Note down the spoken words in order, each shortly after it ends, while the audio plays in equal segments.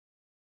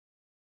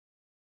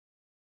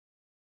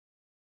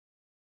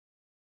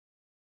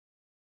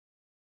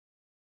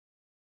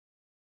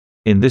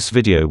In this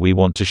video we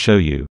want to show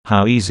you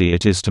how easy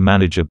it is to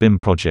manage a BIM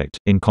project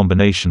in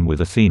combination with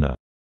Athena.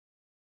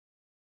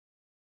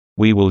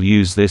 We will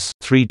use this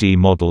 3D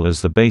model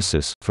as the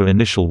basis for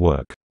initial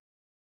work.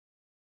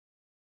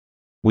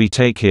 We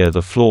take here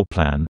the floor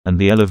plan and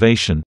the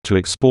elevation to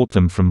export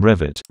them from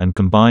Revit and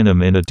combine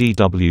them in a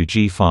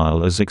DWG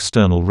file as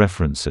external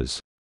references.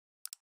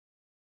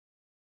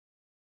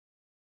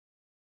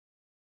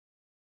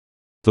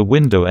 The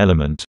window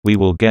element we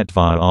will get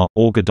via our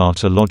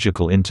OrgAdata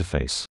LogiKal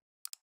interface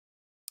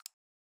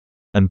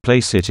and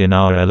place it in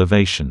our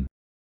elevation.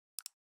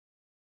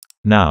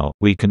 Now,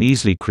 we can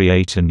easily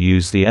create and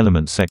use the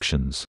element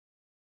sections.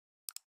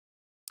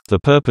 The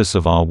purpose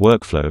of our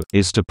workflow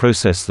is to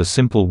process the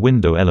simple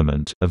window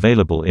element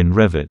available in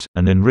Revit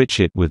and enrich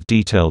it with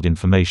detailed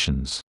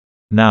informations.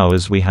 Now,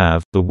 as we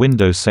have the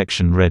window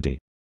section ready,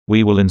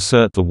 we will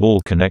insert the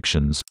wall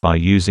connections by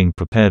using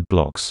prepared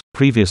blocks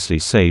previously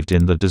saved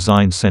in the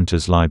Design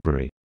Center's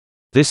library.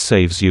 This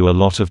saves you a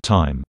lot of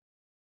time.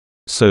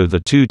 So the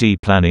 2D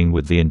planning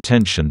with the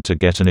intention to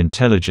get an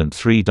intelligent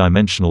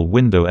three-dimensional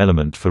window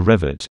element for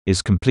Revit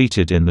is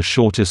completed in the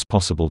shortest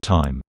possible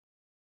time.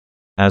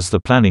 As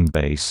the planning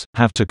base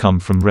have to come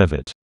from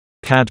Revit,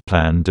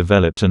 CAD-PLAN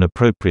developed an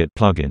appropriate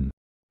plugin.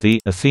 The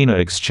Athena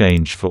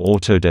Exchange for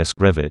Autodesk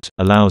Revit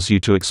allows you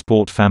to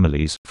export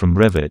families from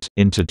Revit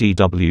into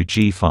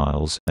DWG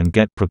files and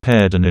get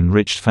prepared and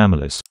enriched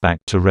families back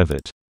to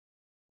Revit.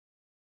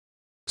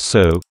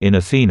 So, in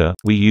Athena,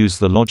 we use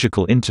the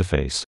LogiKal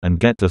interface and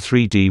get the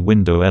 3D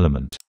window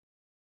element.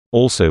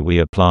 Also, we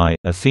apply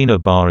Athena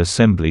bar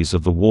assemblies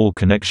of the wall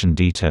connection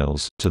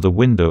details to the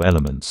window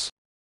elements.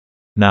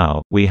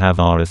 Now, we have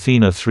our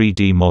Athena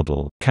 3D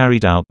model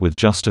carried out with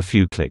just a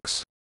few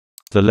clicks.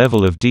 The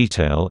level of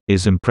detail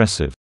is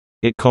impressive.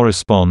 It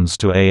corresponds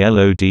to a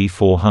LOD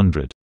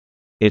 400.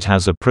 It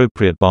has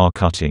appropriate bar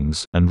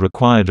cuttings and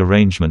required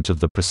arrangement of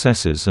the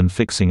processes and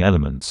fixing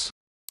elements.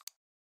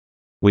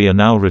 We are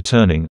now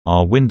returning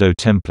our window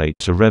template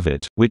to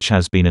Revit, which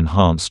has been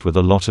enhanced with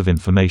a lot of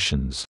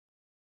informations.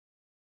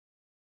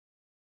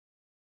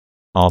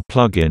 Our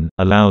plugin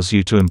allows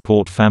you to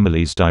import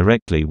families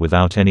directly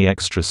without any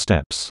extra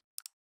steps.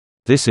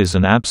 This is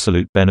an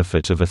absolute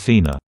benefit of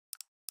Athena.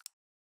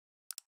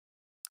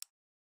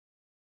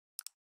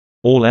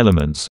 All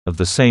elements of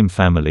the same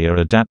family are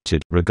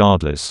adapted,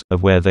 regardless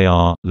of where they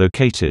are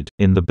located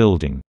in the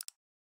building.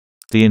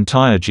 The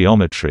entire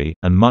geometry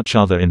and much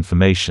other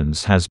information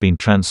has been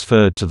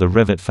transferred to the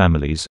Revit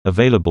families,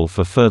 available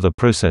for further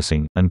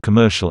processing and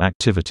commercial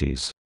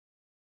activities.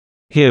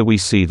 Here we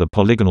see the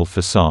polygonal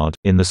facade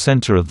in the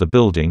center of the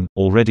building,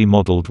 already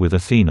modeled with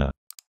Athena,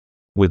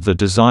 with the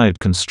desired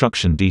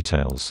construction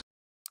details.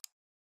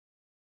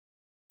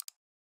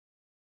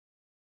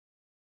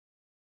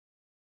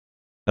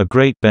 A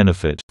great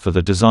benefit for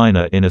the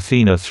designer in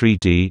Athena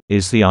 3D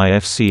is the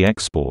Ifc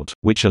Export,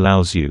 which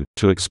allows you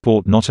to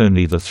export not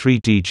only the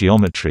 3D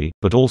geometry,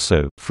 but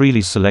also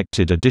freely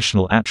selected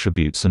additional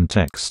attributes and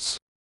texts.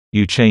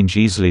 You change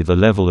easily the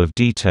level of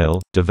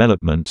detail,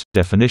 development,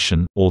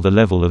 definition, or the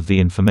level of the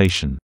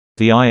information.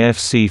 The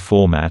Ifc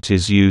format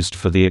is used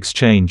for the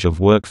exchange of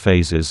work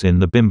phases in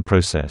the BIM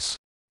process.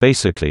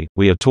 Basically,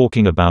 we are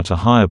talking about a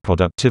higher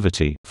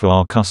productivity for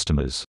our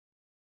customers.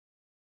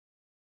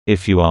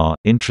 If you are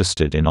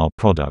interested in our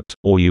product,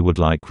 or you would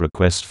like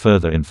request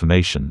further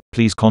information,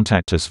 please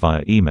contact us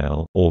via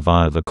email, or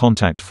via the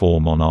contact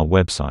form on our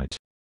website.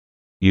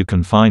 You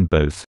can find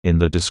both in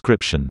the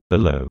description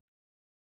below.